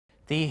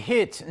The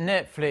hit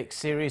Netflix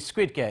series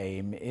Squid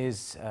Game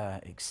is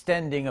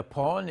extending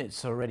upon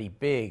its already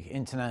big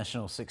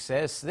international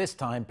success, this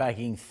time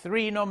bagging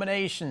 3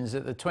 nominations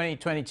at the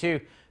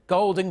 2022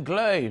 Golden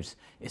Globes.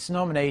 It's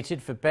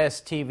nominated for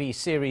Best TV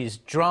Series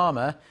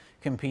Drama,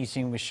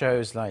 competing with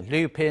shows like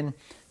Lupin,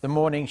 The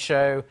Morning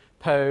Show,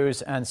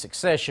 Pose and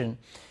Succession.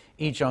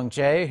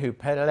 Jung-jae, who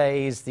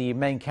plays the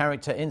main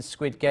character in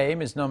Squid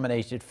Game, is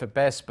nominated for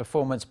Best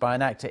Performance by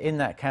an Actor in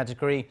that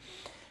category.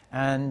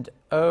 And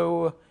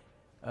Oh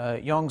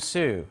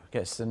Yeong-soo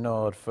gets the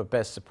nod for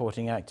Best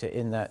Supporting Actor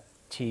in that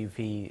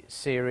TV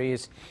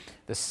series.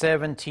 The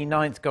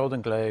 79th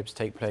Golden Globes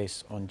take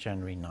place on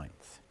January 9th.